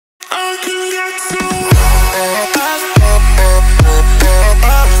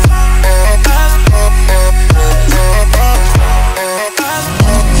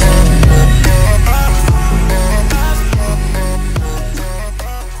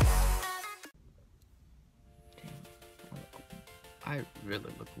I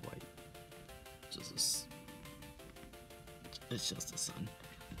really look white. It's just the sun.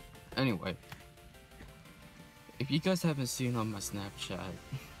 Anyway, if you guys haven't seen on my Snapchat,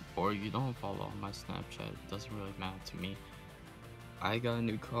 or you don't follow on my Snapchat, it doesn't really matter to me. I got a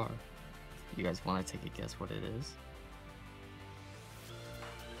new car. You guys want to take a guess what it is?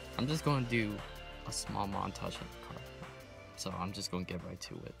 I'm just going to do a small montage of the car. So I'm just going to get right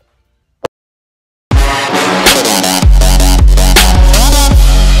to it.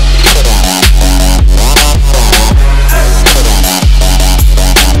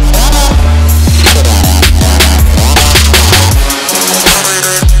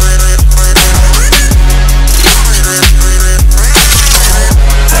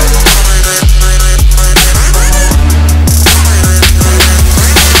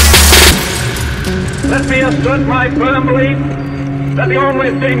 Let me assert my firm belief that the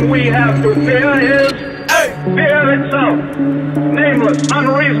only thing we have to fear is fear itself. Nameless,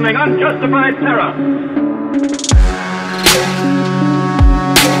 unreasoning, unjustified terror.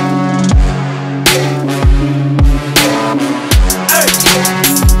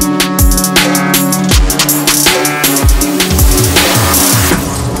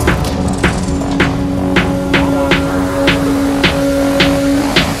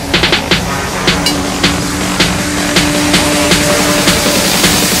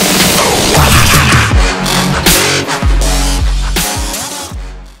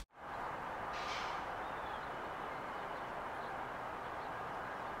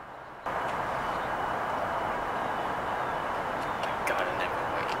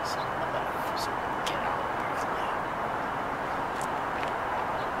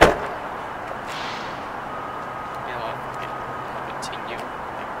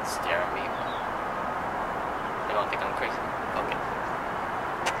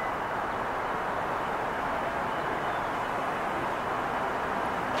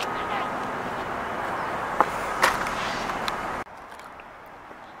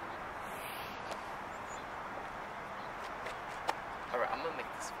 Alright, I'm gonna make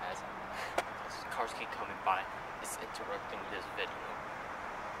this fast. Cars keep coming by. It's interrupting this video.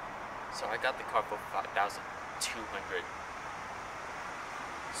 So I got the car for $5,200.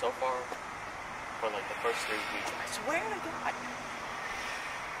 So far, for like the first 3 weeks, I swear to God.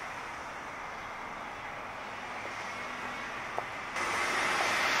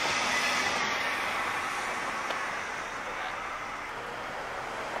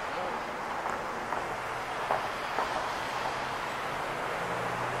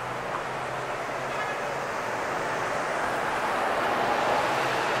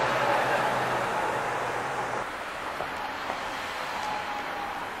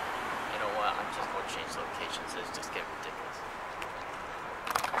 Change locations, it's just getting ridiculous.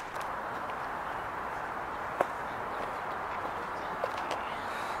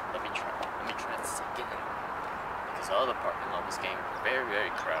 Let me try this again. Because all the parking lot was getting very,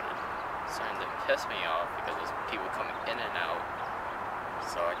 very crowded. Starting to piss me off because there's people coming in and out.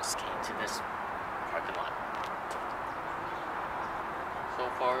 So I just came to this parking lot.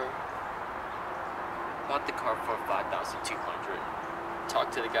 So far, bought the car for $5,200.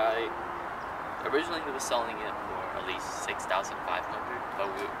 Talked to the guy. Originally, he was selling it for at least $6,500, but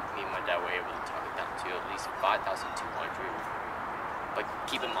me and my dad were able to talk it down to at least $5,200. But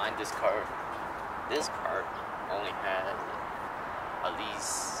keep in mind, this car only had at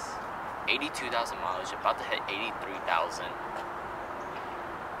least 82,000 mileage, about to hit 83,000.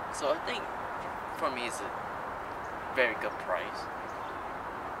 So I think for me, it's a very good price.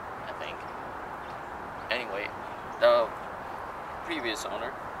 I think. Anyway, the previous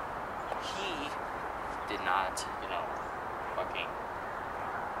owner, he did not, fucking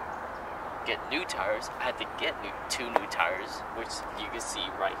get new tires. I had to get two new tires, which you can see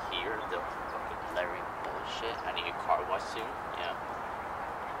right here, the fucking blaring bullshit. I need a car wash soon, yeah.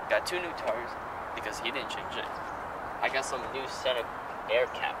 Got 2 new tires because he didn't change it. I got some new set of air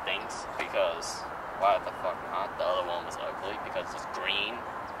cap things because, why the fuck not? The other one was ugly because it's green.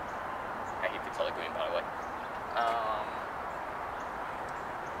 I hate the color green, by the way.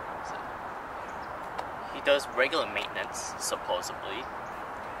 He does regular maintenance, supposedly.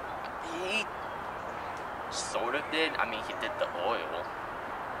 He sort of did. I mean, he did the oil.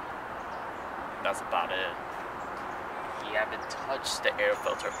 That's about it. He haven't touched the air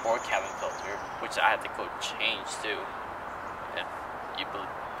filter or cabin filter, which I had to go change too. If you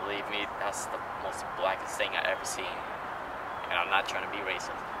believe me, that's the most blackest thing I've ever seen. And I'm not trying to be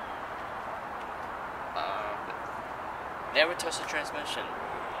racist. Never touched the transmission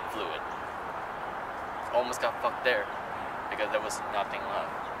fluid. Almost got fucked there because there was nothing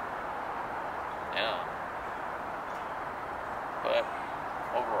left. Yeah. But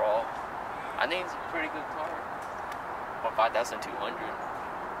overall, I think it's a pretty good car. For 5,200,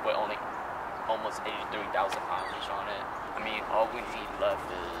 with only almost 83,000 mileage on it. I mean, all we need left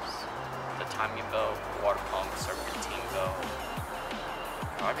is the timing belt, water pump, serpentine belt.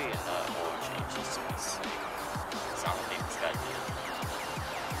 Probably an oil change just to be safe. Because I don't think this guy did.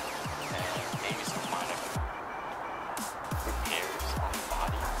 And maybe some minor repairs on the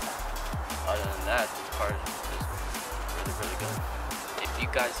body. Other than that, this car is just really, really good. If you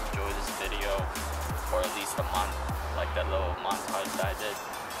guys enjoy this video, or at least like that little montage that I did,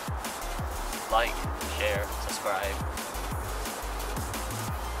 like, share, subscribe.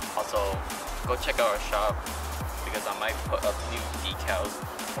 Also, go check out our shop because I might put up new decals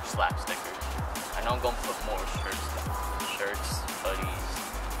or slap stickers. I know I'm gonna put more shirts, hoodies,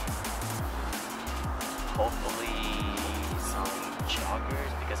 hopefully some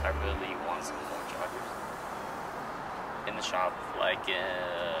joggers because I really want some more joggers in the shop, like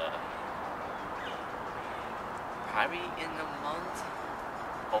probably in a month,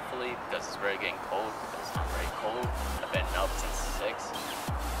 hopefully, because it's very getting cold. It's not very cold. I've been up since 6.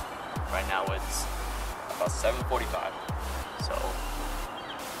 Right now it's about 7:45. So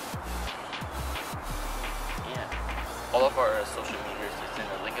yeah, all of our social medias is in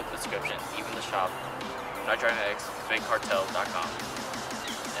the link in the description, even the shop, NightDriveX, BigCartel.com,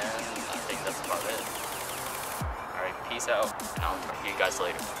 and I think that's about it. Alright, peace out, and I'll talk to you guys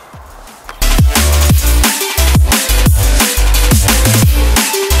later.